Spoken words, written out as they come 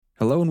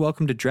Hello and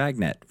welcome to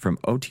Dragnet from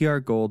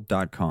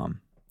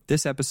OTRGold.com.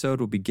 This episode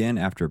will begin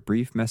after a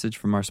brief message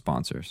from our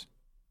sponsors.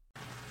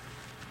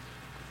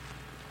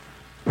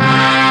 The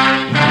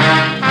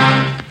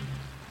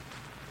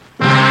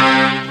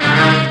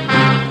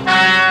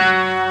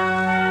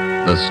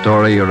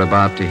story you're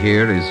about to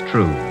hear is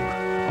true.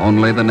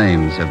 Only the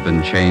names have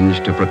been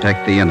changed to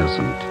protect the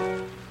innocent.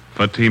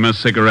 Fatima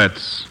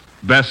Cigarettes,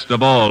 best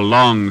of all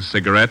long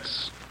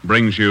cigarettes,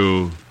 brings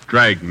you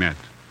Dragnet.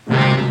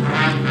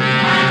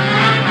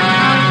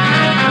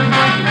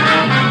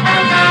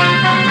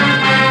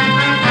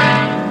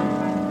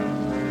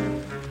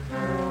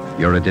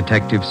 You're a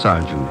detective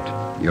sergeant.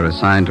 You're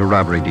assigned to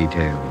robbery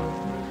detail.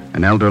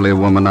 An elderly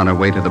woman on her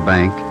way to the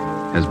bank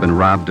has been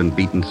robbed and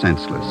beaten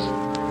senseless.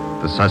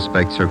 The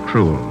suspects are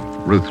cruel,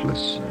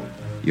 ruthless.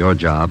 Your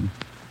job,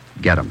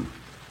 get 'em.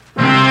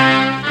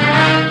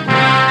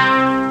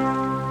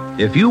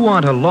 If you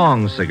want a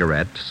long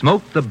cigarette,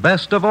 smoke the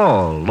best of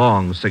all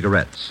long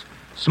cigarettes.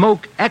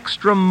 Smoke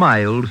extra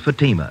mild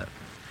Fatima.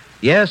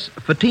 Yes,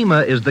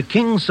 Fatima is the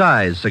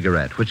king-size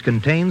cigarette which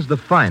contains the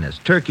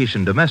finest Turkish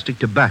and domestic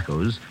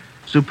tobaccos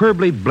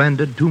superbly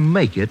blended to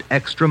make it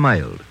extra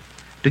mild,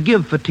 to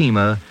give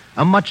Fatima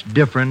a much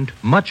different,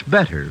 much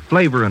better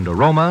flavor and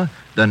aroma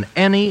than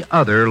any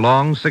other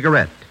long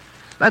cigarette.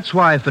 That's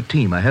why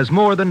Fatima has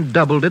more than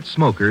doubled its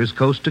smokers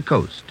coast to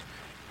coast.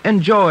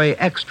 Enjoy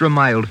extra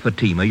mild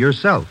Fatima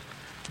yourself.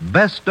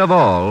 Best of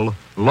all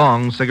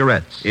long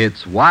cigarettes.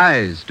 It's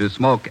wise to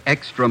smoke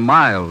extra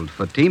mild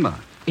Fatima.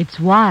 It's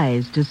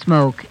wise to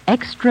smoke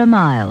extra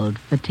mild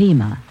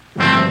Fatima.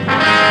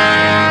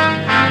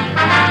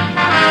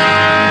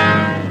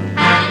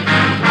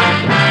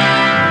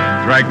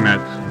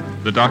 Dragnet,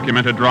 the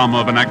documented drama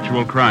of an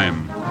actual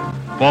crime.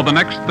 For the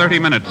next 30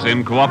 minutes,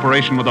 in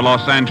cooperation with the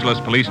Los Angeles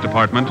Police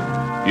Department,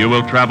 you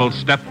will travel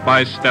step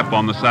by step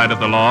on the side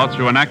of the law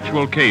through an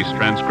actual case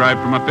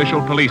transcribed from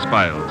official police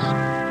files.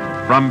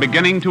 From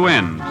beginning to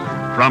end,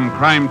 from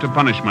crime to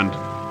punishment,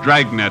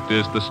 Dragnet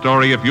is the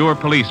story of your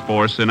police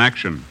force in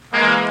action.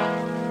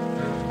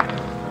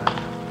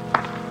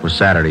 It was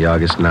Saturday,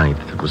 August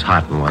 9th. It was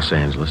hot in Los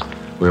Angeles.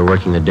 We were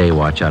working the day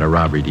watch out of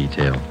robbery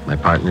detail. My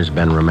partner's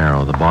Ben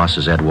Romero. The boss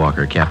is Ed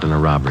Walker, captain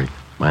of robbery.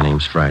 My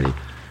name's Friday.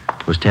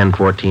 It was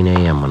 10:14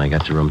 a.m. when I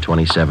got to room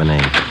 27A,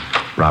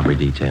 robbery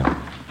detail.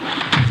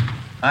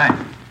 Hi.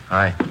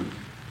 Hi.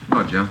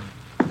 Hello, Joe.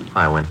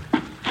 Hi, Win.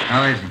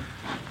 How is he?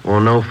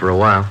 Won't know for a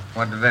while.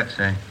 What'd the vet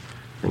say?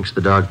 Thinks the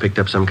dog picked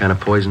up some kind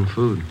of poison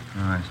food.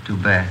 Oh, it's too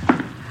bad.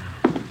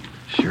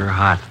 Sure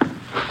hot.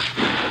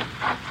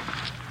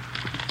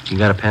 You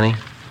got a penny?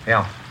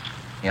 Yeah.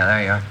 Yeah,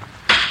 there you are.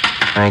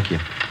 Thank you.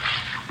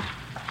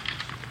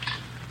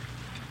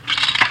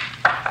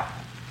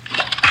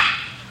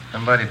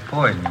 Somebody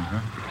poisoned him, huh?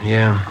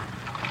 Yeah.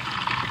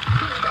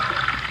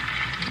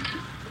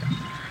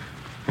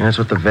 That's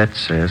what the vet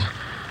says.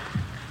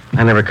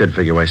 I never could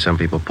figure why some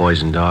people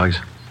poison dogs.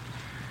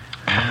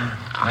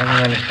 I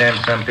can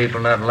understand some people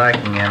not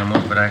liking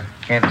animals, but I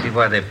can't see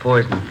why they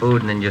poison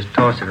food and then just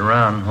toss it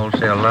around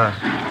wholesale loss.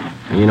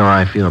 You know how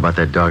I feel about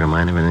that dog of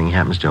mine. If anything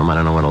happens to him, I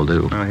don't know what I'll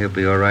do. Oh, he'll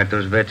be all right.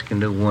 Those vets can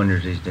do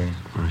wonders these days.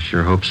 I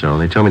sure hope so.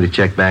 They told me to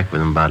check back with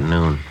him about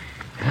noon.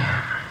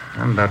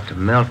 I'm about to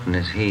melt in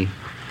this heat.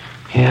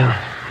 Yeah,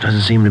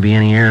 doesn't seem to be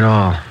any air at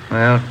all.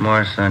 Well,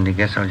 tomorrow's Sunday.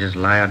 Guess I'll just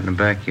lie out in the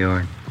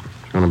backyard.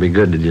 It's going to be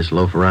good to just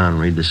loaf around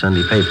and read the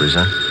Sunday papers,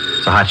 huh?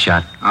 It's a hot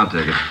shot. I'll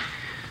take it.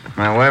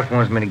 My wife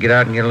wants me to get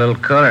out and get a little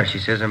color. She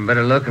says I'm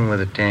better looking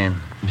with a tan.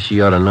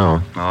 She ought to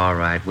know. All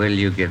right. Will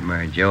you get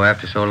married, Joe?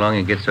 After so long,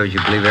 you get so you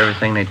believe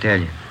everything they tell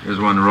you. Here's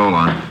one to roll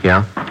on.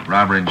 Yeah?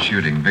 Robbery and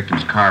shooting.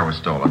 Victim's car was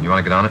stolen. You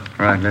want to get on it?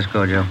 All right, let's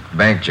go, Joe.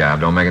 Bank job.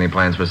 Don't make any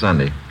plans for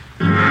Sunday.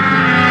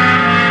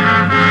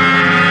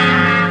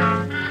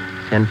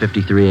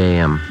 10:53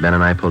 a.m. Ben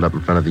and I pulled up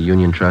in front of the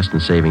Union Trust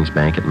and Savings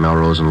Bank at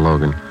Melrose and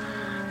Logan.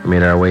 We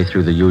made our way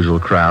through the usual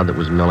crowd that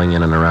was milling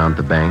in and around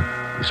the bank.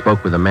 We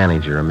spoke with the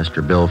manager, a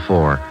Mr. Bill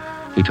Four.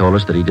 He told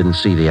us that he didn't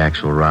see the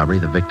actual robbery.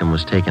 The victim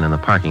was taken in the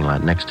parking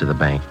lot next to the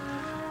bank.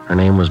 Her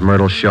name was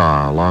Myrtle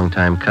Shaw, a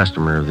longtime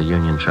customer of the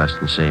Union Trust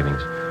and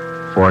Savings.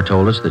 Four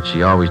told us that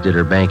she always did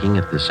her banking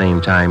at the same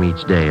time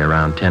each day,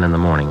 around 10 in the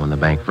morning when the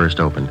bank first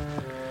opened.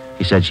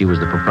 He said she was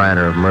the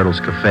proprietor of Myrtle's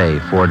Cafe,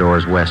 4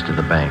 doors west of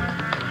the bank.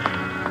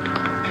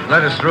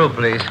 Let us through,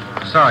 please.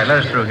 Sorry,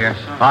 let us through here.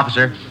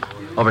 Officer,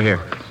 over here.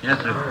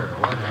 Yes, sir.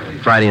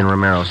 Friday and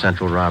Romero,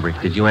 central robbery.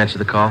 Did you answer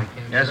the call?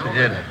 Yes, we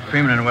did.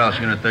 Freeman and Welsh,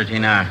 Unit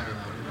 13R.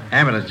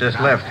 Ambulance just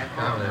left.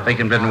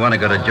 Victim didn't want to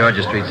go to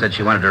Georgia Street, said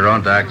she wanted her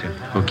own doctor.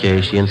 Okay,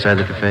 is she inside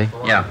the cafe?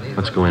 Yeah.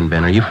 Let's go in,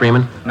 Ben. Are you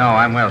Freeman? No,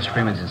 I'm Welsh.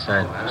 Freeman's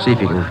inside. See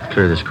if you can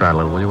clear this crowd a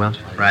little, will you, Welch?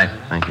 Right.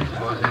 Thank you.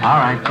 All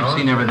right, you've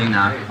seen everything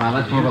now. Now,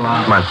 let's move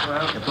along. Come on.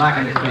 You're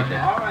blocking the street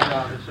there.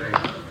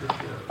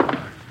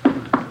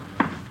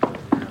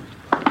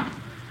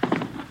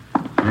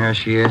 There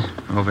she is,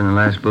 over in the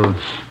last booth.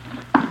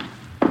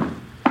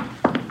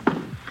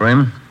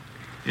 Freeman?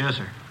 Yes,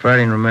 sir.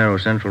 Friday and Romero,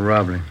 central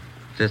robbery.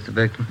 Is this the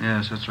victim?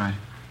 Yes, that's right.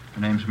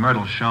 Her name's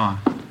Myrtle Shaw.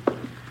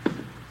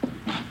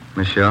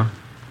 Miss Shaw?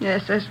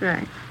 Yes, that's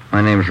right.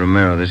 My name's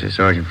Romero. This is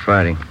Sergeant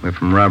Friday. We're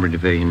from Robbery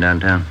Division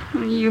downtown.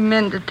 You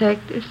men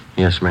detectives?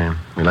 Yes, ma'am.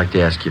 We'd like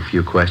to ask you a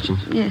few questions.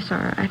 Yes, all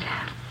right.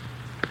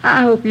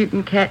 I hope you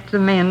can catch the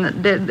men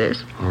that did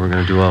this. Well, we're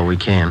going to do all we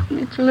can.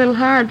 It's a little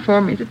hard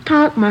for me to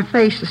talk. My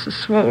face is so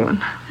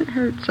swollen. I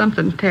heard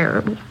something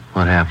terrible.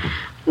 What happened?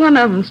 One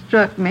of them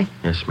struck me,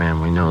 Yes, ma'am,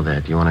 we know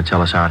that. Do you want to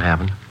tell us how it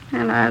happened?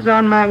 and I was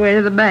on my way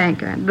to the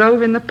bank. I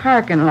drove in the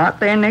parking lot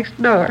there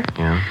next door.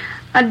 Yeah?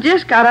 I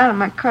just got out of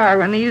my car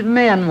when these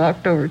men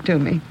walked over to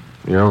me.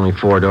 You're only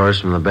 4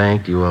 doors from the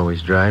bank. Do you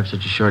always drive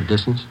such a short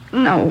distance?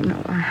 No.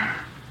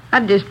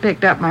 I just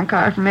picked up my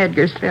car from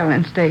Edgar's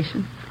filling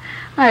station.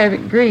 I have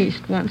it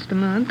greased once a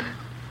month.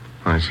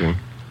 I see.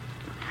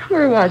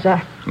 Where was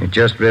I? You're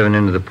just driven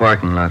into the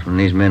parking lot when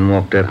these men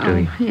walked up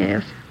to you.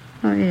 Yes.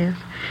 Oh, yes.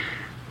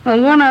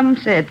 Well, one of them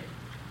said,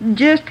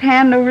 just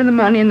hand over the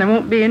money and there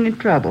won't be any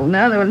trouble. The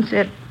other one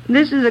said,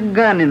 this is a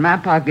gun in my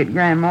pocket,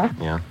 Grandma.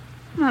 Yeah?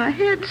 My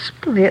head's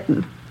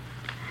splitting.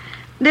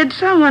 Did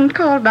someone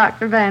call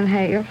Dr. Van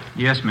Hale?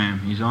 Yes, ma'am.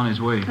 He's on his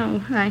way.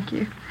 Oh, thank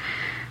you.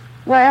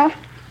 Well,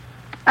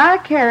 I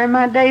carry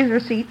my day's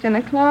receipts in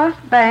a cloth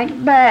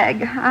bank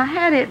bag. I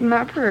had it in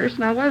my purse,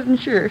 and I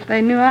wasn't sure if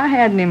they knew I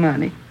had any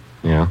money.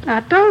 Yeah?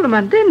 I told them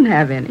I didn't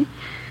have any.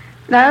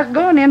 And I was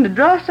going in to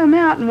draw some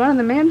out, and one of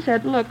the men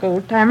said, look,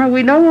 old-timer,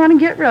 we don't want to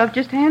get rough.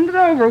 Just hand it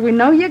over. We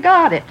know you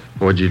got it.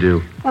 What'd you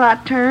do? Well, I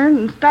turned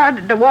and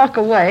started to walk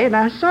away, and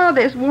I saw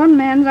this one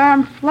man's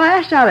arm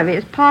flash out of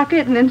his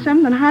pocket, and then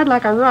something hard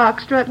like a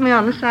rock struck me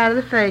on the side of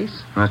the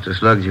face. Must have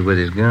slugged you with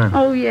his gun.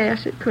 Oh,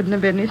 yes, it couldn't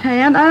have been his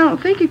hand. I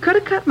don't think he could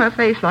have cut my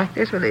face like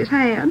this with his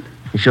hand.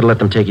 You should have let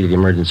them take you to the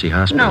emergency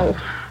hospital.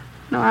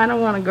 No, I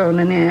don't want to go in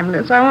an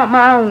ambulance. I want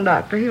my own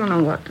doctor. He'll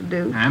know what to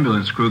do. The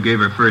ambulance crew gave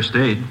her first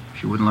aid.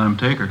 She wouldn't let him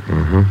take her.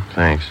 Mm-hmm.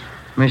 Thanks.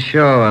 Miss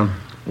Shaw,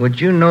 would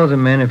you know the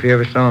men if you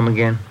ever saw them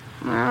again?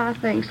 Well, I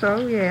think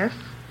so, yes.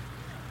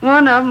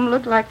 One of them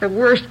looked like the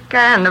worst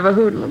kind of a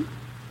hoodlum.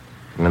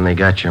 And then they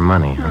got your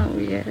money, huh? Oh,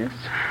 yes.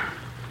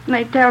 And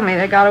they tell me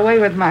they got away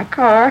with my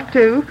car,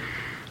 too.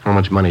 How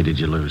much money did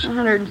you lose?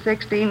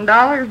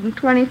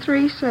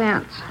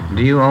 $116.23.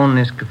 Do you own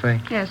this cafe?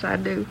 Yes, I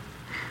do.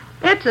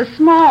 It's a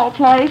small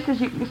place,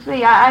 as you can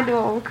see. I do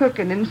all the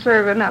cooking and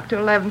serving up to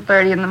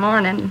 11:30 in the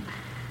morning.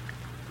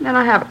 Then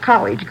I have a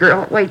college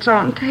girl that waits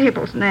on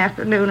tables in the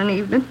afternoon and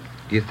evening.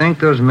 Do you think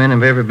those men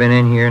have ever been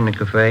in here in the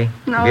cafe?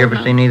 No. Have you ever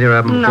seen either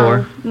of them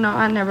before? No,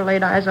 I never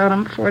laid eyes on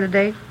them before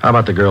today. How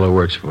about the girl who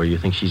works for you? You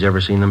think she's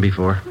ever seen them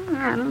before?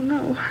 I don't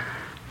know.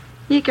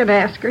 You can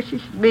ask her. She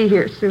should be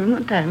here soon.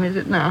 What time is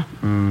it now?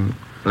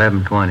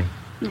 11:20.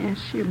 Yes,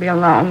 she'll be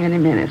along any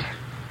minute.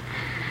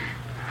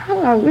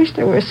 Oh, I wish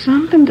there was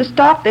something to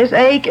stop this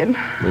aching.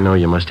 We know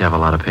you must have a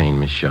lot of pain,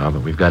 Miss Shaw,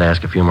 but we've got to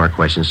ask a few more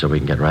questions so we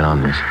can get right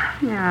on this.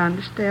 Yeah, I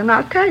understand.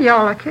 I'll tell you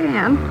all I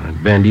can. All right.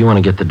 Ben, do you want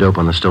to get the dope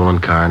on the stolen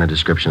car and a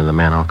description of the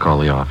man? I'll call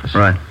the office.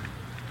 Right.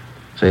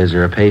 Say, is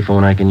there a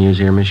payphone I can use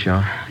here, Miss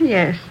Shaw?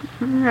 Yes,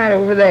 right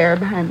over there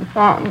behind the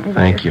fountain.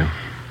 Thank you.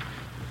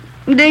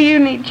 Do you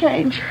need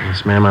change?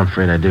 Yes, ma'am, I'm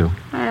afraid I do.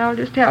 Well,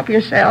 just help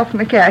yourself in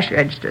the cash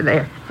register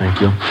there. Thank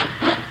you.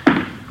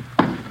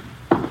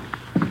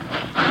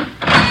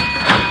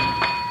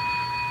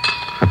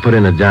 I put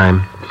in a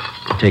dime,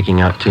 taking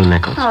out 2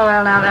 nickels. Oh,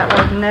 well, now that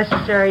wasn't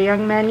necessary,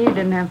 young man. You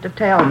didn't have to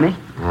tell me.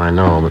 Well, I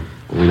know, but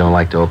we don't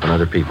like to open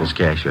other people's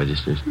cash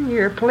registers.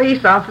 You're a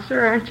police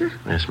officer, aren't you?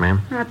 Yes,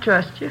 ma'am. I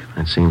trust you.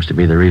 That seems to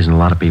be the reason a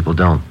lot of people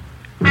don't.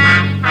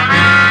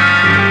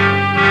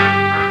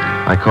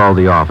 I called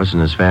the office,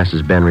 and as fast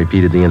as Ben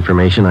repeated the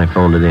information, I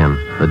phoned it in.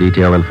 The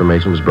detailed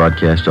information was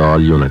broadcast to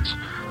all units.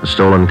 The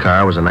stolen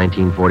car was a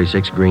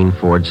 1946 green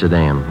Ford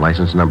sedan,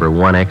 license number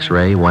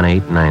 1X-ray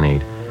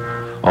 1898.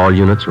 All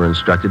units were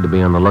instructed to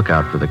be on the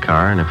lookout for the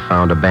car, and if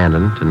found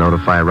abandoned, to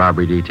notify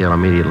robbery detail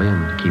immediately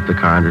and to keep the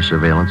car under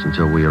surveillance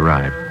until we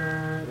arrived.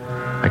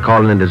 I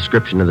called in a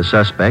description of the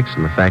suspects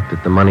and the fact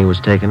that the money was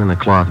taken in a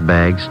cloth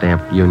bag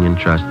stamped Union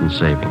Trust and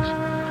Savings.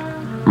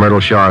 Myrtle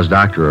Shaw's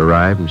doctor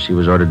arrived, and she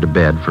was ordered to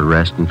bed for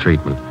rest and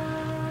treatment.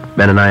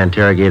 Ben and I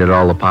interrogated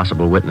all the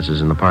possible witnesses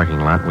in the parking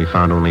lot, and we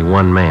found only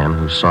one man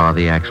who saw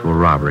the actual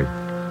robbery.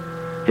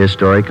 His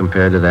story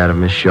compared to that of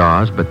Miss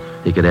Shaw's, but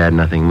he could add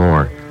nothing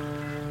more.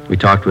 We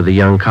talked with a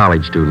young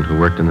college student who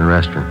worked in the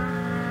restaurant.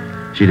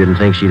 She didn't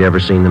think she'd ever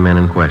seen the men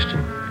in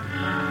question.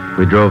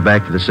 We drove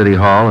back to the city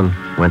hall and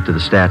went to the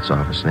stats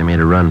office. They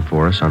made a run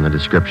for us on the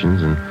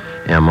descriptions and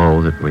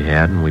M.O. that we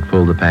had, and we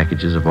pulled the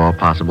packages of all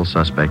possible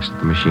suspects that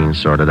the machine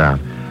sorted out.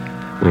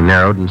 We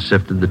narrowed and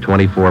sifted the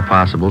 24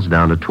 possibles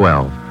down to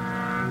 12.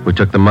 We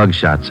took the mug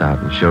shots out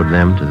and showed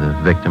them to the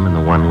victim and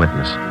the one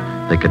witness.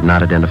 They could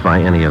not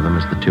identify any of them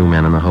as the 2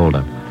 men in the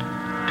holdup.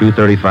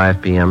 2:35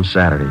 p.m.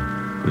 Saturday.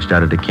 We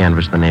started to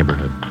canvass the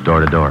neighborhood, door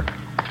to door.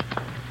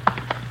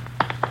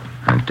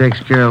 That takes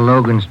care of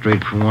Logan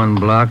Street for 1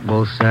 block,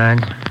 both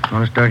sides.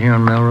 Want to start here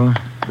on Melrose?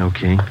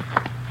 Okay.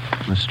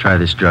 Let's try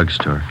this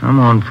drugstore. I'm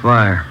on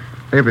fire.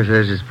 Paper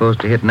says it's supposed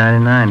to hit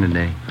 99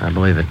 today. I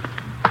believe it.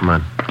 Come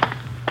on.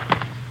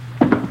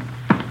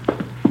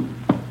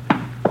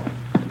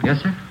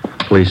 Yes, sir?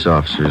 Police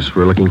officers.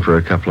 We're looking for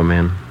a couple of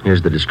men.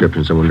 Here's the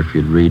descriptions. I wonder if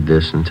you'd read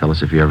this and tell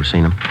us if you ever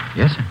seen them.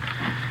 Yes, sir.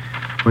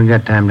 We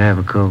got time to have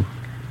a coat.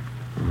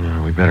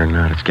 No, we better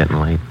not. It's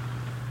getting late.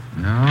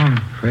 No, I'm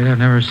afraid I've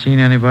never seen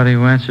anybody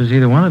who answers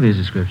either one of these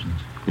descriptions.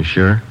 You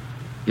sure?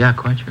 Yeah,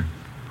 quite sure.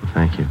 Well,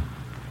 thank you.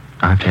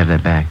 I'll have to have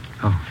that back.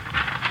 Oh.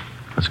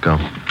 Let's go.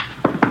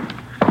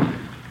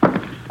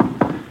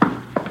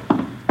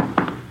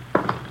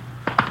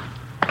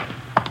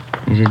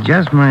 Is it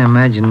just my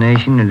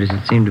imagination, or does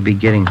it seem to be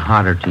getting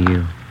hotter to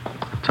you?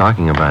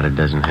 Talking about it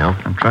doesn't help.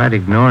 I've tried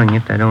ignoring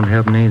it. That don't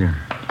help neither.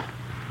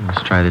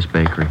 Let's try this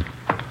bakery.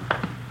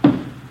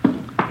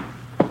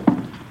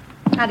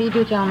 How do you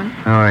do, gentlemen?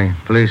 All right,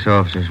 police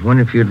officers.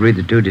 Wonder if you'd read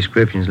the 2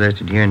 descriptions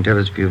listed here and tell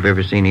us if you've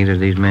ever seen either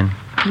of these men.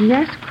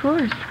 Yes, of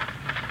course.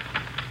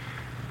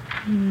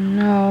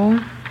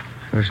 No.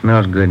 Sure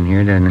smells good in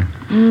here, doesn't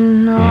it?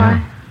 No,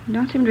 Yeah. I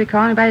don't seem to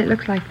recall anybody that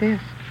looks like this.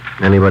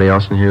 Anybody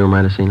else in here who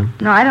might have seen him?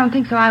 No, I don't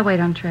think so. I wait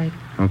on trade.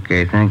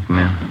 Okay, thank you,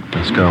 ma'am.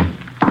 Let's go.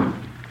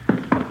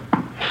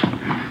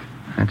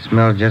 That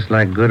smells just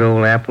like good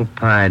old apple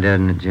pie,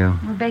 doesn't it, Joe?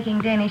 We're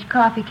baking Danish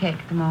coffee cake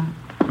at the moment.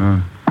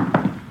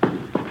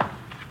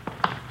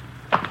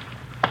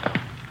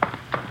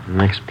 The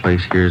next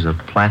place here is a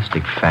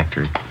plastic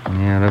factory.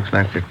 Yeah, looks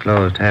like they're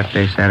closed.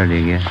 Half-day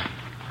Saturday again.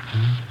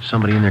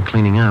 Somebody in there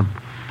cleaning up.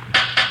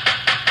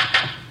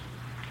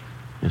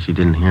 Guess he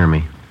didn't hear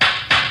me.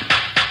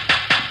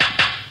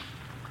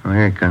 Oh,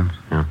 here it comes.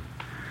 Yeah.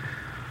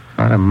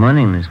 A lot of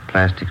money in this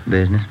plastics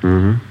business.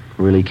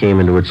 Mm-hmm. Really came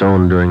into its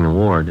own during the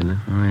war, didn't it?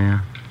 Oh,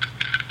 yeah.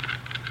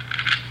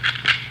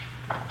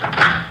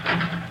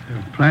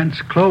 The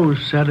plant's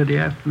closed Saturday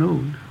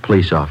afternoon.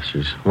 Police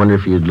officers. Wonder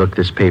if you'd look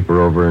this paper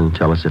over and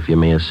tell us if you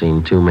may have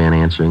seen 2 men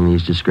answering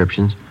these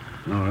descriptions.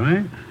 All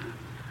right.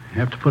 I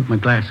have to put my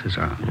glasses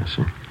on. Yes,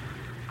 sir.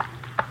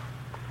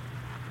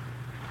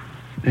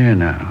 There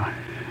now.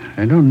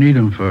 I don't need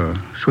them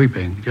for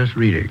sweeping, just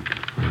reading.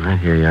 All right,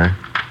 here you are.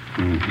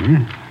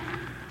 Mm-hmm.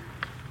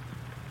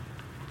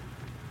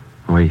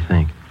 What do you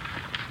think?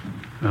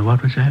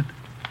 What was that?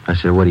 I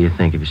said, what do you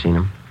think? Have you seen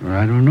him?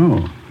 I don't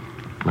know.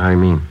 How do you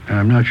mean?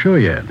 I'm not sure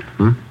yet.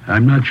 Hmm?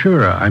 I'm not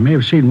sure. I may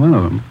have seen one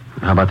of them.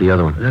 How about the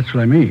other one? That's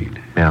what I mean.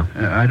 Yeah.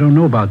 I don't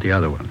know about the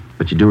other one.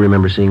 But you do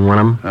remember seeing one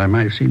of them? I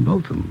might have seen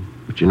both of them.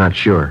 But you're not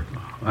sure?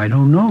 I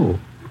don't know.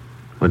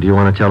 Well, do you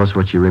want to tell us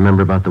what you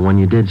remember about the one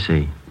you did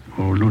see?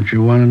 Oh, don't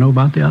you want to know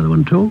about the other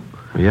one, too?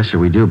 Well, yes, sir,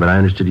 we do, but I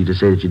understood you to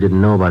say that you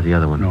didn't know about the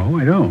other one. No,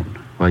 I don't.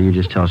 Well, you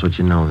just tell us what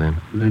you know, then.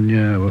 Then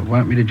you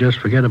want me to just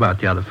forget about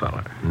the other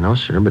fella? No,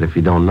 sir, but if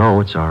you don't know,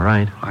 it's all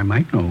right. I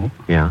might know.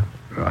 Yeah?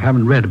 I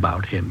haven't read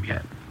about him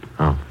yet.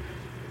 Oh.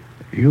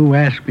 You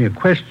asked me a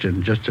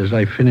question just as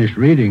I finished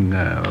reading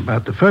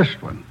about the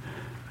first one.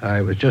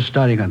 I was just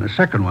starting on the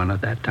second one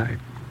at that time.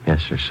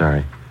 Yes, sir,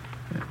 sorry.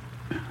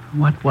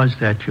 What was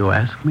that you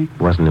asked me?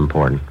 Wasn't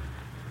important.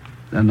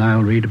 Then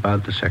I'll read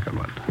about the second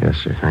one. Yes,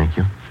 sir, thank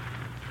you.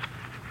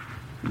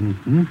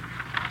 Mm-hmm.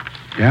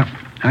 Yeah,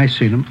 I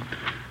seen them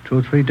 2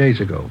 or 3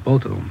 days ago,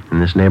 both of them. In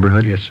this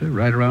neighborhood? Yes, sir,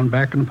 right around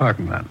back in the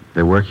parking lot.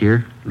 They work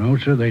here? No,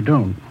 sir, they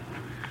don't.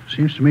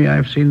 Seems to me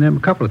I've seen them a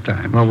couple of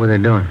times. What were they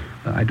doing?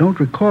 I don't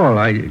recall.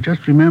 I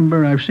just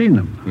remember I've seen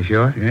them. You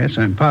sure? Yes,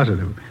 I'm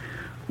positive.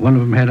 One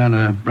of them had on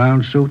a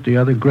brown suit, the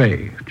other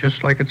gray,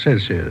 just like it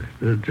says here.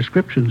 The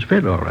descriptions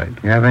fit all right.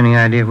 You have any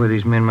idea where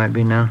these men might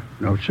be now?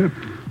 No, sir.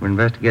 We're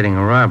investigating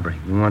a robbery.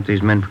 We want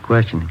these men for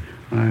questioning.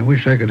 I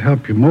wish I could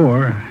help you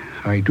more.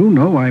 I do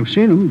know I've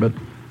seen them, but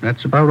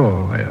that's about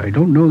all. I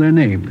don't know their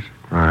names.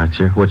 All right,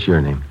 sir. What's your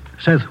name?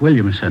 Seth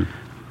Williamson.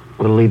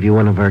 We'll leave you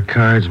one of our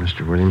cards,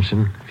 Mr.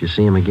 Williamson. If you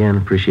see him again,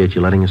 appreciate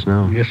you letting us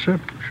know. Yes, sir.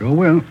 Sure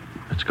will.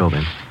 Let's go,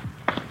 then.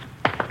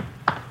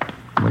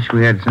 Wish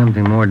we had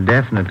something more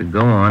definite to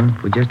go on.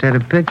 If we just had a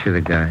picture of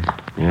the guys.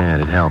 Yeah,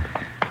 it'd help.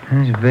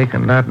 There's a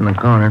vacant lot in the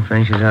corner.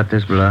 Finishes out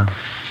this block.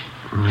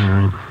 All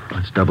right.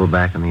 Let's double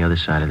back on the other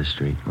side of the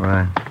street.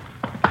 Right.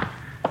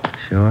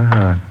 Sure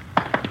hot.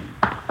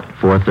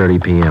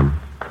 4:30 p.m.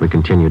 We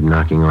continued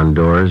knocking on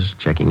doors,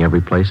 checking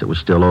every place that was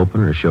still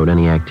open or showed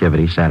any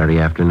activity Saturday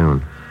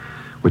afternoon.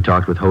 We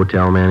talked with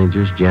hotel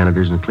managers,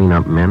 janitors, and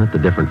cleanup men at the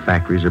different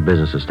factories or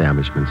business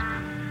establishments.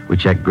 We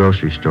checked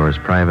grocery stores,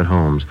 private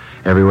homes,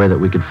 everywhere that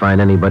we could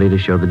find anybody to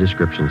show the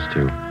descriptions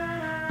to.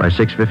 By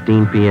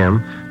 6:15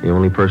 p.m., the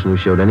only person who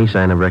showed any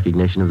sign of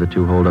recognition of the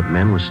 2 hold-up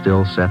men was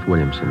still Seth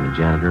Williamson, the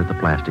janitor at the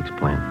plastics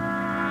plant.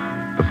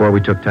 Before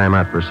we took time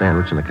out for a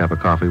sandwich and a cup of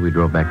coffee, we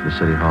drove back to the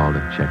city hall to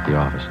check the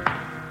office.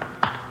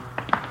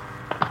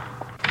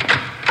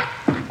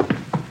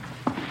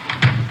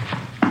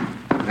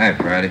 Hi,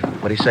 Friday.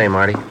 What do you say,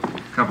 Marty?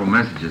 A couple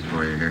messages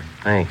for you here.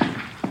 Thanks.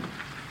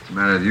 What's the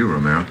matter with you,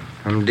 Romero?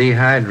 I'm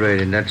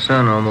dehydrated. That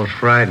sun almost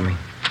fried me.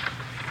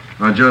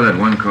 Oh, Joe, that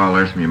one call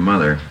there's from your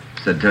mother.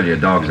 Said tell your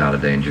dog's out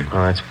of danger.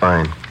 Oh, that's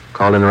fine.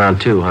 Called in around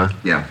 2, huh?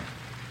 Yeah.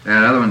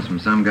 That other one's from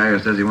some guy who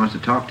says he wants to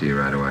talk to you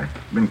right away.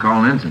 Been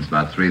calling in since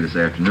about 3 this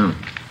afternoon.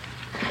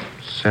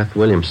 Seth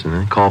Williamson,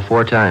 eh? Called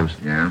 4 times.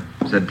 Yeah.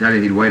 Said tell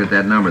you he'd wait at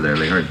that number there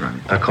till he heard from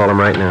you. I'll call him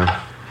right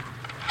now.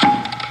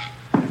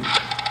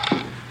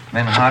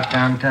 Been hot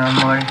downtown,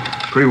 Marty?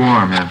 Pretty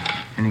warm, yeah.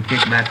 Any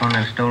kickback on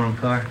that stolen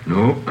car?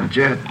 No, not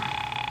yet.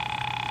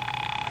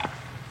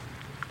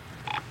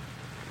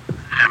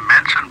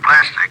 Benson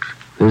Plastics.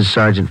 This is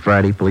Sergeant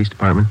Friday, Police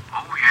Department.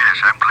 Oh, yes,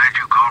 I'm glad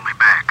you called me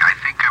back. I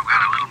think I've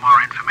got a little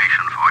more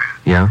information for you.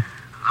 Yeah?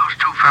 Those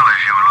two fellas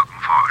you were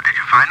looking for, did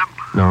you find them?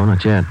 No, not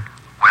yet.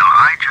 Well,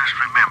 I just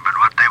remembered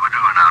what they were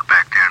doing out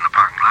back there in the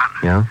parking lot.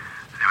 Yeah?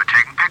 They were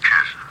taking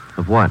pictures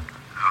Of what?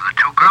 of the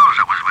two girls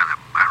that was with them.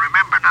 I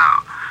remember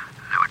now.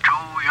 There were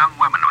two young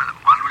women with them.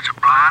 One was a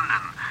blonde,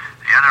 and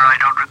the other I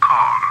don't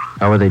recall.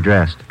 How were they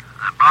dressed?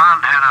 The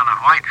blonde had on a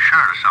white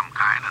shirt of some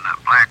kind and a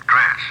black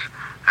dress.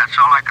 That's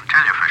all I can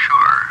tell you for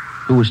sure.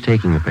 Who was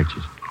taking the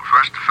pictures?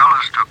 First, the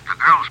fellas took the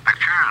girls'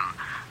 picture, and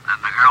then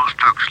the girls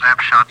took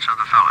snapshots of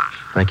the fellas.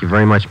 Thank you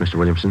very much, Mr.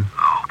 Williamson.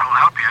 Oh, it'll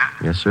help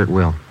you. Yes, sir, it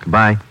will.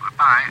 Goodbye.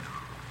 Goodbye.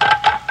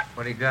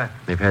 What do you got?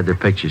 They've had their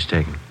pictures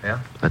taken. Yeah?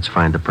 Let's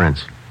find the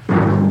prints.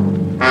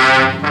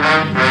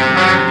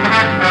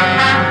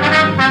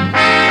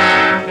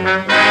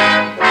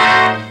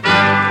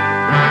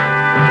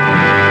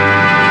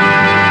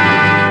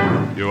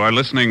 You are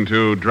listening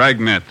to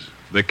Dragnet,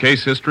 the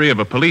case history of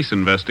a police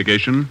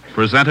investigation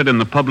presented in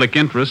the public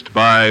interest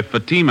by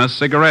Fatima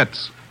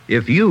Cigarettes.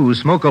 If you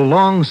smoke a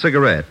long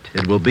cigarette,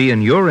 it will be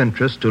in your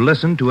interest to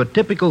listen to a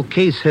typical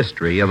case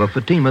history of a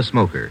Fatima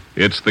smoker.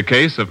 It's the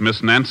case of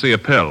Miss Nancy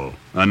Appel,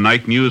 a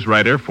night news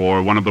writer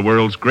for one of the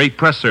world's great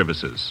press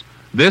services.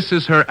 This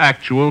is her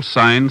actual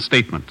signed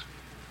statement.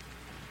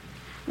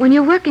 When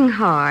you're working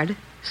hard,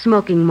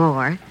 smoking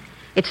more,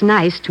 it's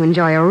nice to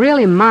enjoy a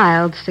really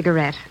mild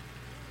cigarette.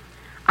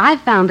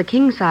 I've found the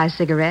king-size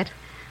cigarette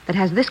that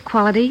has this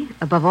quality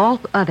above all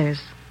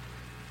others.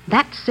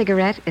 That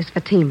cigarette is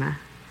Fatima.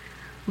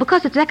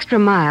 Because it's extra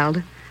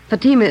mild,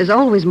 Fatima is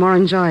always more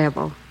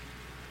enjoyable.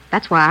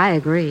 That's why I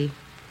agree.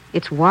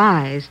 It's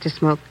wise to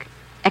smoke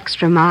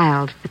extra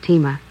mild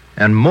Fatima.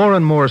 And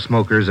more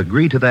smokers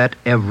agree to that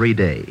every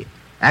day.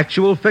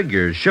 Actual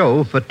figures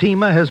show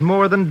Fatima has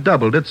more than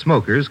doubled its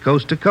smokers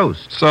coast to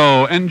coast.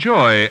 So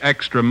enjoy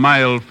extra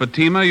mild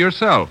Fatima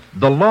yourself.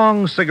 The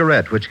long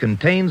cigarette, which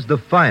contains the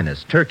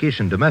finest Turkish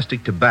and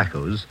domestic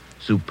tobaccos,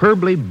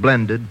 superbly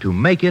blended to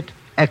make it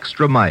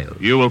extra mild.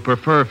 You will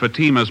prefer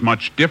Fatima's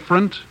much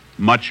different,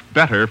 much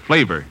better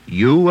flavor.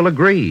 You will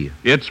agree.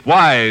 It's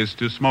wise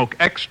to smoke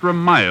extra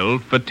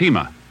mild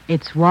Fatima.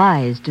 It's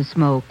wise to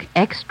smoke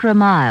extra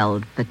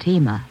mild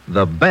Fatima.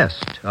 The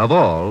best of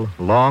all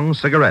long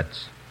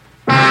cigarettes.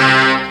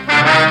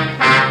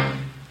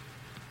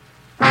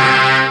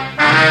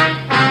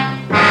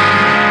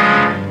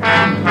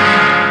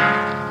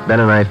 Ben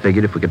and I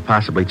figured if we could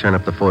possibly turn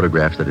up the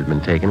photographs that had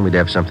been taken, we'd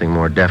have something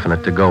more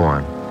definite to go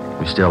on.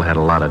 We still had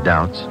a lot of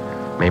doubts.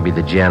 Maybe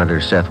the janitor,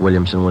 Seth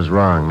Williamson, was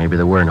wrong. Maybe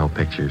there were no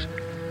pictures.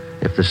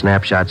 If the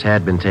snapshots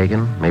had been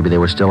taken, maybe they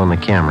were still on the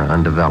camera,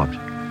 undeveloped.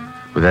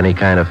 With any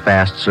kind of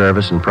fast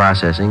service and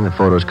processing, the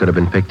photos could have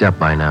been picked up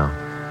by now.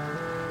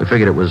 We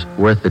figured it was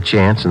worth the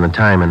chance and the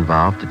time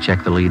involved to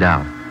check the lead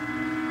out.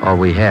 All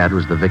we had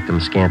was the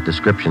victim's scant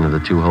description of the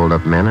two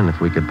hold-up men, and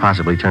if we could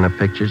possibly turn up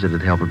pictures,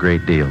 it'd help a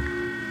great deal.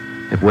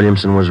 If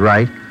Williamson was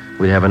right,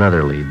 we'd have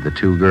another lead, the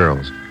two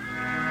girls.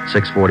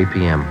 6:40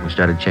 p.m., we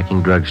started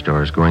checking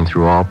drugstores, going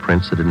through all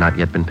prints that had not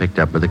yet been picked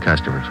up by the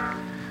customers.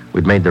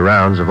 We'd made the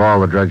rounds of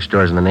all the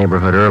drugstores in the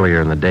neighborhood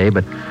earlier in the day,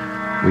 but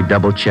we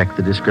double-checked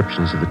the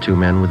descriptions of the two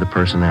men with the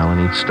personnel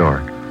in each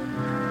store.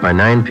 By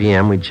 9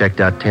 p.m., we'd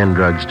checked out 10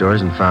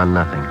 drugstores and found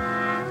nothing.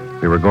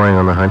 We were going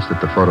on the hunch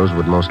that the photos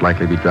would most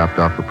likely be dropped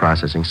off for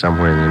processing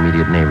somewhere in the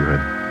immediate neighborhood.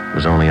 It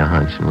was only a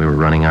hunch, and we were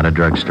running out of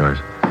drugstores.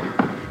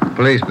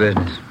 Police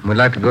business. We'd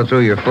like to go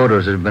through your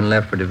photos that have been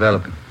left for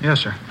developing. Yes,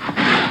 sir.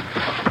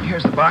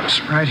 Here's the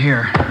box right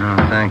here.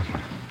 Oh, thank you.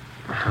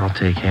 I'll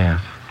take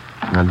half.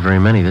 Not very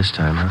many this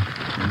time, huh?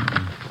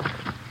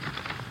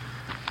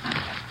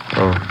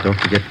 Oh, don't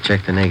forget to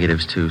check the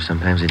negatives, too.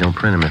 Sometimes they don't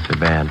print them if they're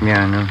bad.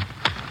 Yeah, I know.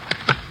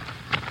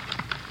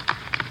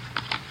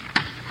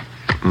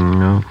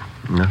 No,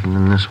 nothing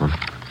in this one.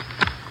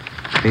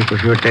 People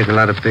sure take a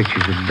lot of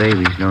pictures of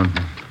babies, don't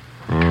they?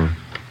 Yeah.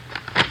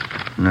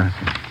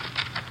 Nothing.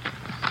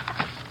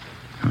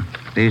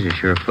 These are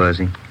sure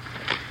fuzzy.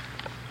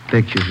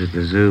 Pictures at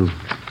the zoo.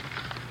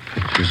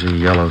 Pictures of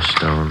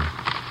Yellowstone.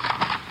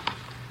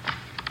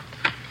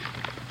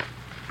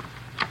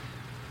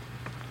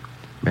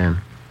 Ben.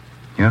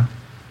 Yeah?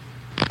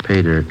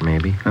 Pay dirt,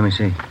 maybe. Let me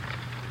see.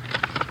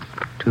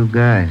 Two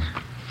guys.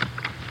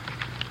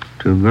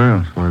 Two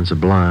girls. One's a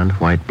blonde,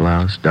 white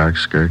blouse, dark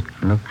skirt.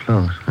 Look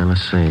close. Now,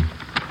 let's see.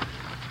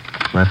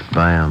 Left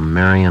by a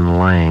Marion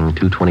Lang,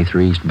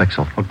 223 East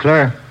Bexel. Well,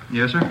 Claire.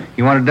 Yes, sir?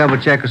 You want to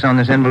double-check us on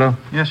this envelope?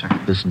 Yes, sir.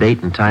 This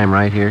date and time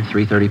right here,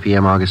 3:30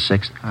 p.m., August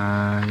 6th.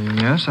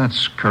 Yes,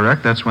 that's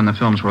correct. That's when the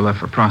films were left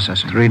for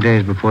processing. 3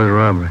 days before the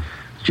robbery.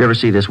 Did you ever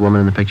see this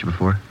woman in the picture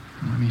before?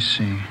 Let me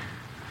see.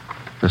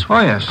 This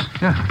one? Oh, yes.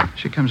 Yeah.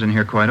 She comes in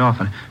here quite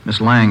often. Miss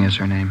Lang is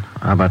her name.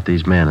 How about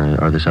these men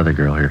or this other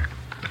girl here?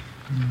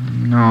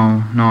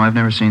 No, I've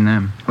never seen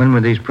them. When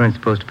were these prints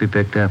supposed to be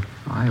picked up?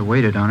 I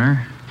waited on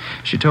her.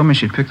 She told me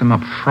she'd pick them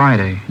up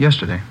Friday,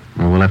 yesterday.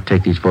 Well, we'll have to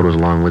take these photos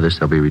along with us.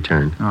 They'll be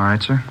returned. All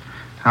right, sir.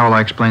 How will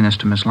I explain this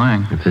to Miss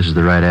Lang? If this is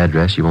the right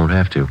address, you won't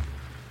have to.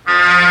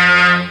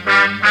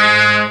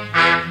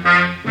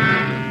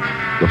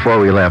 Before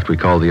we left, we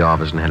called the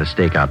office and had a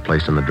stakeout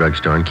placed in the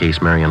drugstore in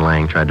case Marion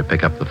Lang tried to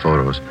pick up the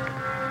photos.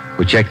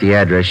 We checked the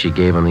address she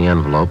gave on the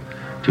envelope,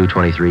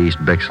 223 East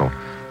Bixel.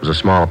 It was a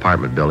small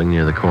apartment building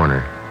near the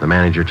corner. The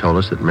manager told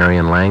us that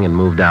Marion Lang had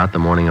moved out the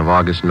morning of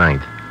August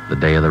 9th, the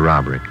day of the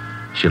robbery.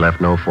 She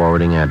left no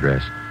forwarding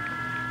address.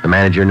 The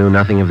manager knew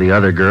nothing of the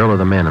other girl or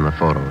the men in the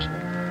photos.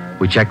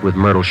 We checked with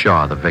Myrtle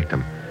Shaw, the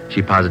victim.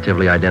 She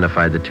positively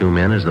identified the two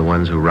men as the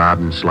ones who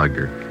robbed and slugged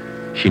her.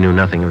 She knew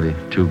nothing of the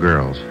two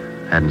girls.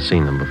 Hadn't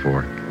seen them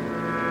before.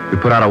 We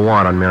put out a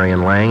warrant on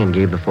Marion Lang and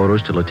gave the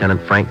photos to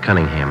Lieutenant Frank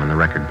Cunningham in the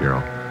Record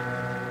Bureau.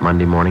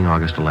 Monday morning,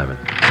 August 11th.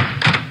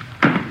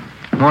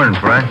 Morning,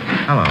 Fry.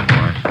 Hello,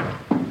 boss.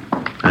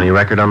 Any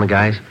record on the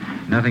guys?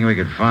 Nothing we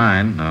could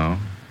find, no.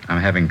 I'm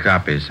having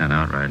copies sent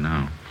out right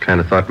now. Kind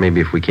of thought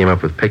maybe if we came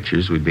up with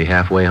pictures, we'd be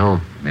halfway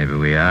home. Maybe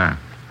we are.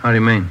 How do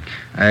you mean?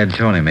 I had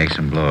Tony make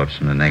some blow-ups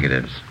from the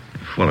negatives.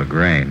 They're full of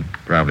grain.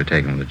 Probably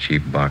taken with a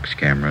cheap box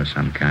camera of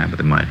some kind, but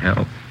they might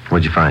help.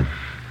 What'd you find?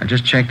 I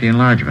just checked the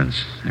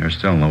enlargements. They were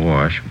still in the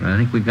wash, but I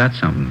think we got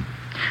something.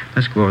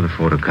 Let's go over the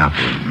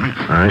photocopy.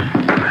 All right.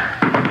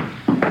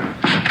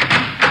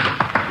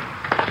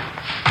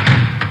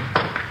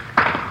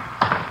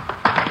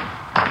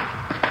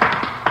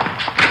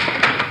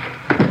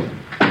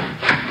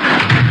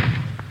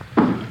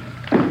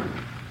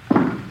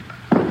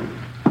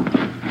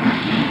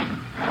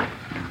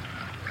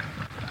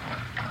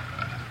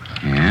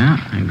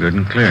 Yeah, they're good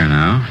and clear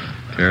now.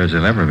 Clear as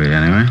they'll ever be,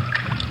 anyway.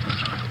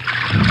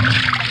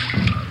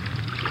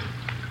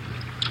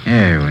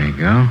 There we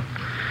go.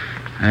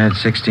 I had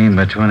 16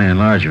 by 20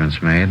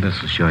 enlargements made.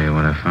 This will show you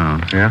what I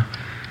found. Yeah?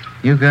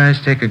 You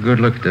guys take a good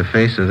look at the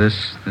face of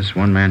this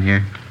one man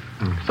here.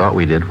 Thought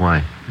we did.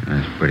 Why?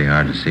 It's pretty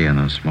hard to see on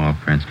those small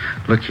prints.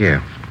 Look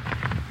here.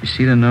 You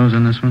see the nose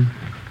on this one?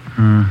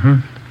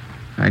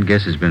 Mm-hmm. I'd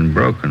guess it's been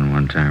broken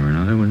one time or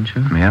another, wouldn't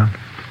you? Yeah.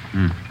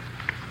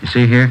 You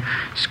see here?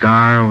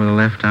 Scar over the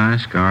left eye,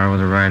 scar over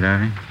the right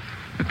eye.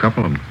 A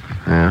couple of them.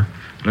 Yeah?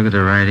 Look at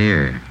the right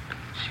ear.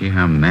 See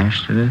how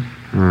mashed it is?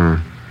 Hmm.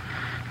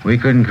 We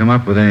couldn't come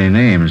up with any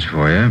names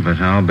for you, but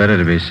I'll bet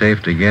it'd be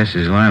safe to guess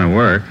his line of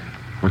work.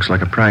 Looks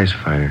like a prize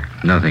fighter.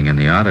 Nothing in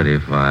the oddity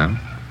file.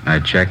 I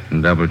checked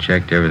and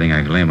double-checked everything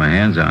I could lay my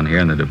hands on here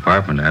in the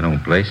department. I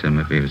don't place him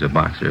if he was a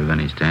boxer of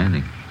any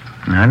standing.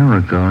 I don't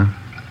recall him.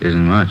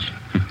 Isn't much.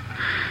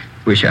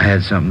 Wish I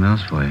had something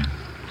else for you.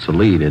 It's a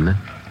lead, isn't it?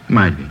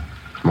 Might be.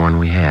 It's more than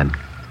we had.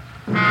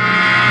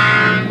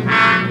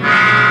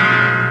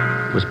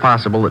 It was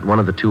possible that one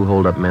of the two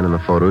hold-up men in the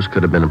photos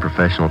could have been a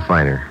professional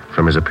fighter.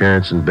 From his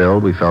appearance and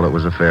build, we felt it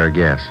was a fair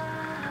guess.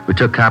 We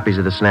took copies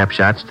of the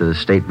snapshots to the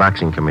State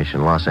Boxing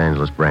Commission, Los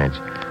Angeles branch.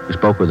 We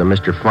spoke with a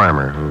Mr.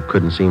 Farmer, who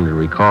couldn't seem to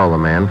recall the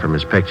man from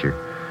his picture.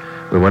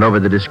 We went over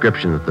the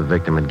description that the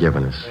victim had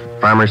given us.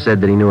 Farmer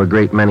said that he knew a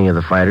great many of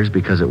the fighters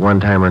because at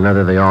one time or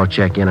another they all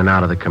check in and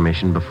out of the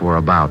commission before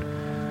a bout.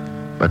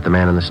 But the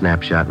man in the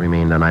snapshot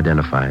remained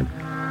unidentified.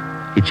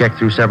 He checked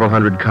through several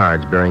hundred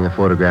cards bearing the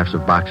photographs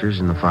of boxers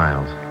in the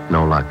files.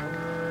 No luck.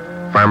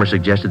 Farmer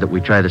suggested that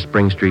we try the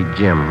Spring Street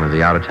gym where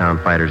the out-of-town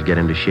fighters get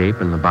into shape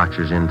and the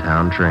boxers in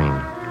town train.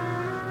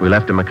 We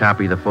left him a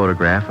copy of the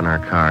photograph and our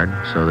card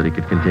so that he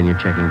could continue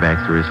checking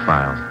back through his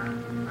files.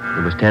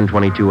 It was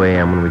 10:22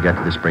 a.m. when we got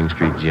to the Spring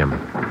Street gym.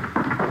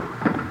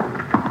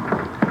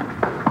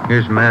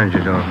 Here's the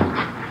manager's office.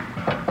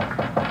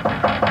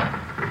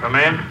 Come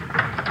in.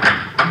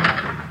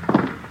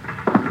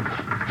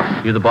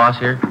 You the boss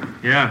here?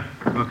 Yeah.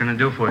 What can I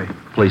do for you?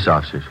 Police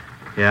officers.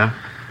 Yeah?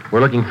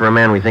 We're looking for a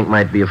man we think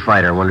might be a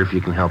fighter. I wonder if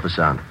you can help us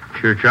out.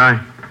 Sure try.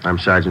 I'm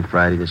Sergeant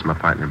Friday. This is my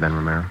partner, Ben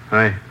Romero.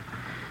 Hi.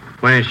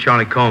 My name's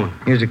Charlie Coleman.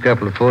 Here's a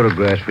couple of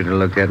photographs for you to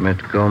look at,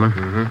 Mr. Coleman.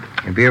 Mm-hmm.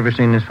 Have you ever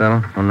seen this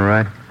fellow on the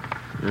right?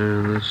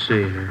 Let's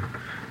see here.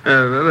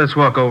 Let's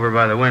walk over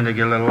by the window,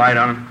 get a little light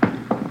on him.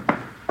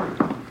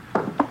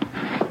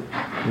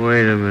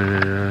 Wait a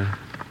minute.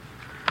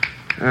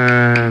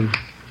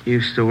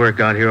 Used to work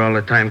out here all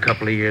the time a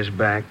couple of years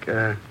back.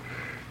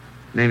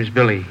 Name's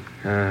Billy.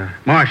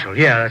 Marshall,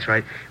 yeah, that's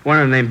right. One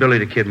of them named Billy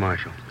the Kid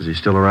Marshall. Is he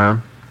still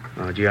around?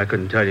 Oh, gee, I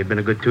couldn't tell you. It's been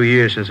a good 2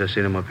 years since I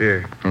seen him up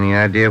here. Any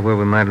idea where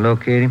we might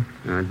locate him?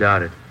 I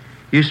doubt it.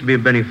 Used to be a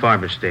Benny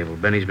Farber stable.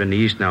 Benny's been to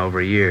the East now over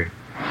a year.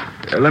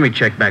 Let me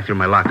check back through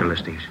my locker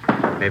listings.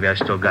 Maybe I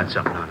still got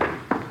something on it.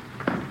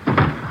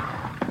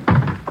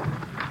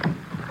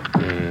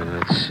 Yeah,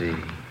 let's see.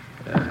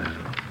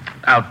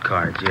 Out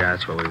cards. Yeah,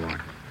 that's what we want.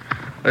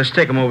 Let's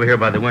take them over here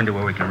by the window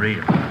where we can read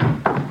them.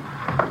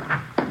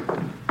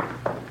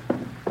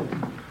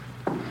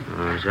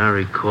 As I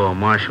recall,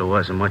 Marshall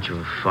wasn't much of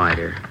a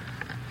fighter.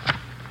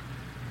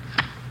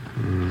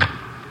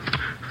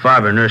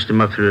 Farber nursed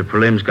him up through the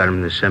prelims, got him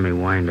in the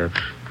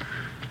semi-windups.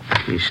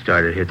 He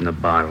started hitting the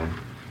bottle.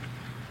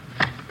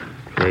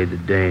 Played the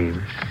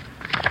dames.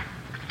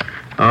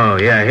 Oh,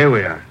 yeah, here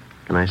we are.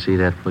 Can I see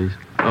that, please?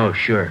 Oh,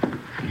 sure.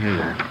 Here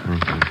you are.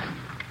 Thank you.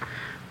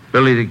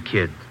 Billy the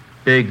Kid.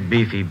 Big,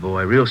 beefy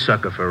boy. Real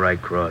sucker for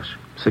Right Cross.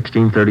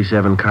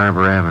 1637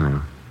 Carver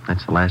Avenue.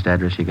 That's the last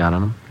address you got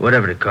on him?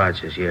 Whatever the card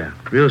says, yeah.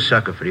 Real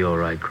sucker for the old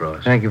Right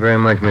Cross. Thank you very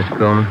much, Mr.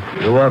 Coleman.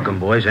 You're welcome,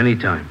 boys.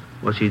 Anytime.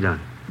 What's he done?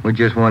 We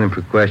just want him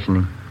for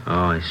questioning.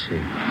 Oh, I see.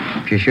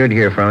 If you should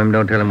hear from him,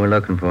 don't tell him we're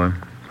looking for him.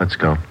 Let's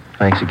go.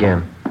 Thanks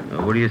again.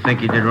 What do you think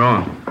he did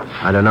wrong?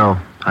 I don't know.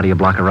 How do you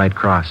block a right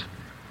cross?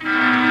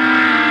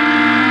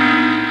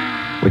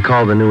 We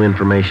called the new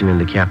information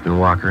into Captain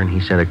Walker, and he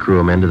sent a crew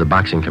of men to the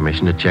Boxing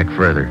Commission to check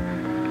further.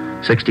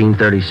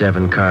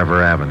 1637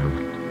 Carver Avenue.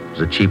 It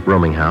was a cheap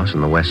rooming house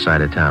on the west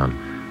side of town.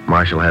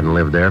 Marshall hadn't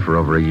lived there for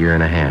over a year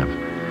and a half.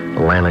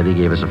 The landlady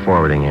gave us a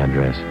forwarding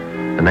address.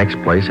 The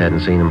next place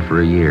hadn't seen him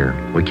for a year.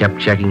 We kept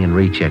checking and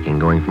rechecking,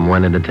 going from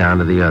one end of town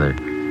to the other.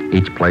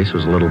 Each place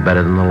was a little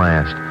better than the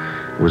last.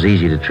 It was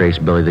easy to trace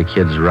Billy the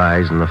Kid's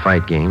rise in the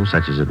fight game,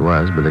 such as it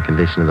was, by the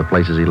condition of the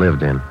places he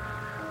lived in.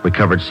 We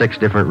covered 6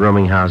 different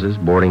rooming houses,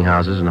 boarding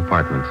houses, and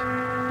apartments.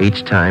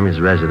 Each time his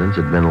residence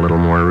had been a little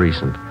more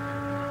recent.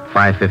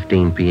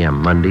 5:15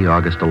 p.m., Monday,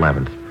 August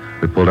 11th.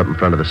 We pulled up in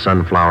front of the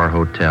Sunflower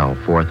Hotel,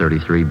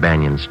 433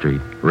 Banyan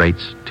Street.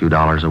 Rates,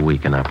 $2 a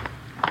week and up.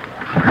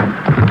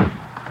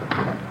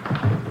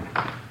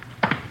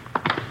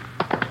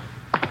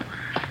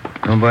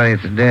 Nobody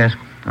at the desk.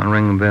 I'll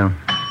ring the bell.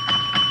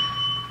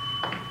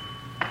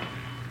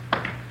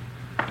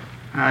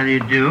 How do you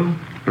do?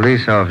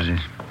 Police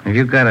officers. Have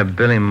you got a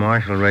Billy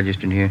Marshall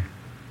registered here?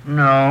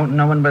 No,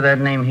 no one by that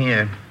name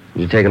here.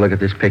 Did you take a look at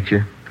this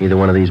picture? Either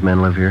one of these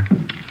men live here?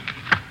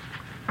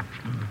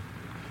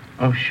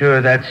 Oh,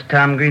 sure. That's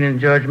Tom Green and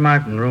George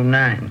Martin, room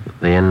 9.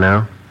 They in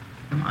now?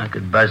 I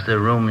could buzz their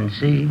room and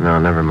see. No,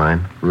 never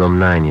mind. Room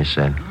 9, you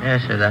said.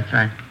 Yes, sir, that's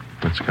right.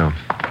 Let's go.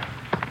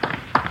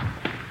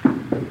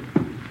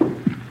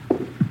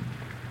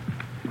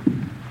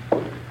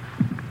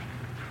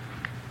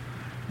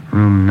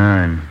 Room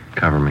 9.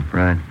 Cover me.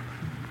 Right.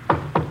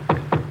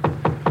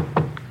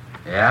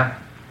 Yeah?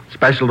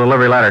 Special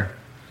delivery letter.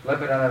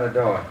 Slip it under the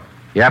door.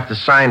 You have to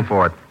sign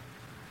for it.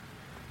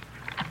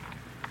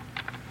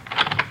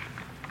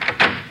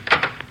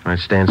 All right,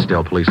 stand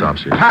still, police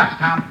officers. Pass,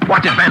 Tom.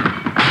 Watch it, Ben.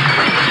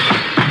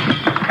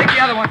 Take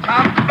the other one,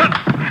 Tom.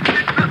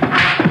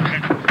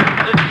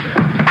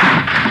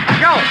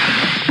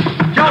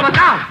 Joe, look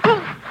out!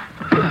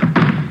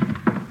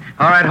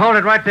 All right, hold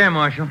it right there,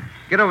 Marshal.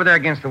 Get over there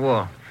against the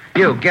wall.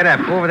 You, get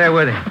up. Go over there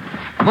with him.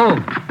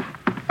 Move.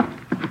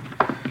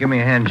 Give me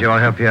a hand, Joe. I'll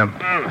help you up.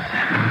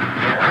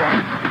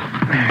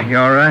 You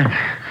all right?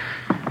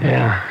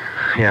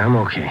 Yeah, I'm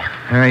okay.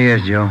 There he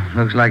is, Joe.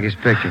 Looks like his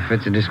picture.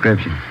 Fits the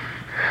description.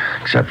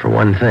 Except for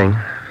one thing.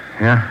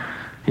 Yeah?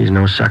 He's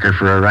no sucker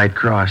for a right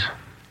cross.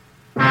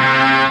 The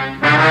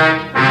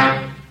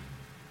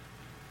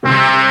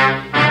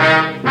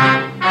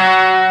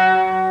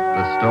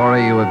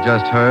story you have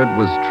just heard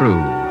was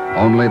true.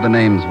 Only the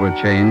names were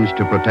changed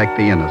to protect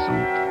the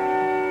innocent.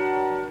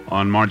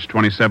 On March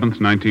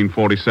 27th,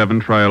 1947,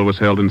 trial was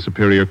held in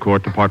Superior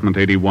Court, Department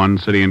 81,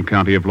 City and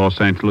County of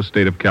Los Angeles,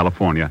 State of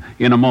California.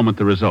 In a moment,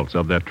 the results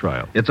of that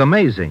trial. It's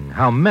amazing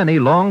how many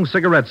long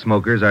cigarette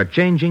smokers are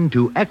changing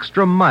to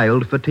extra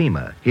mild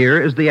Fatima.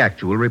 Here is the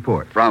actual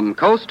report. From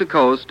coast to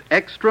coast,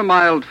 extra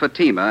mild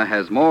Fatima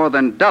has more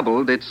than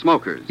doubled its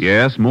smokers.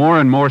 Yes, more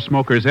and more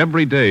smokers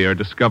every day are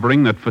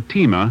discovering that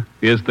Fatima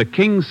is the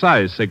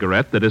king-size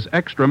cigarette that is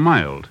extra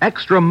mild.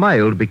 Extra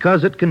mild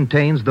because it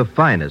contains the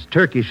finest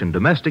Turkish and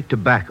domestic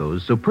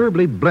tobaccos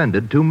superbly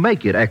blended to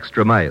make it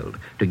extra mild,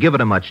 to give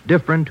it a much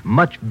different,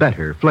 much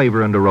better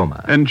flavor and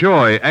aroma.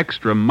 Enjoy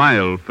extra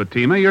mild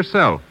Fatima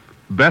yourself.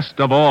 Best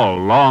of all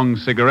long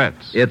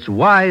cigarettes. It's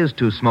wise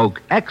to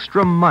smoke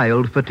extra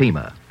mild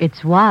Fatima.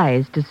 It's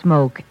wise to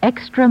smoke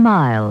extra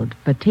mild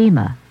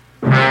Fatima.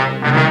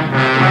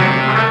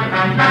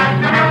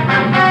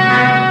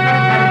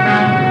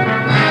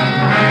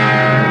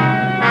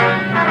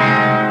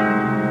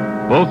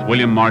 Both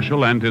William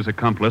Marshall and his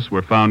accomplice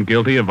were found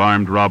guilty of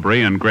armed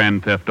robbery and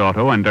grand theft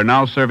auto and are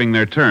now serving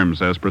their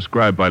terms as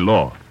prescribed by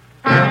law.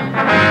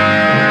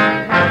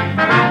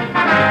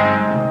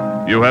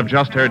 You have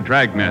just heard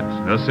Dragnet,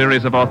 a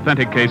series of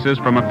authentic cases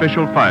from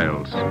official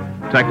files.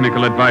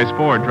 Technical advice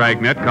for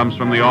Dragnet comes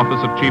from the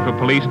Office of Chief of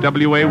Police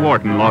W.A.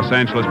 Wharton, Los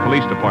Angeles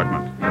Police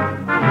Department.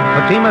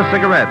 Fatima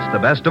Cigarettes, the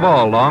best of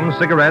all long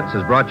cigarettes,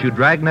 has brought you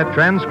Dragnet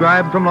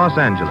transcribed from Los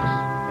Angeles.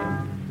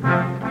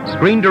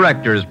 Screen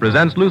Directors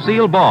presents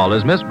Lucille Ball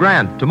as Miss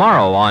Grant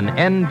tomorrow on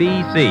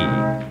NBC.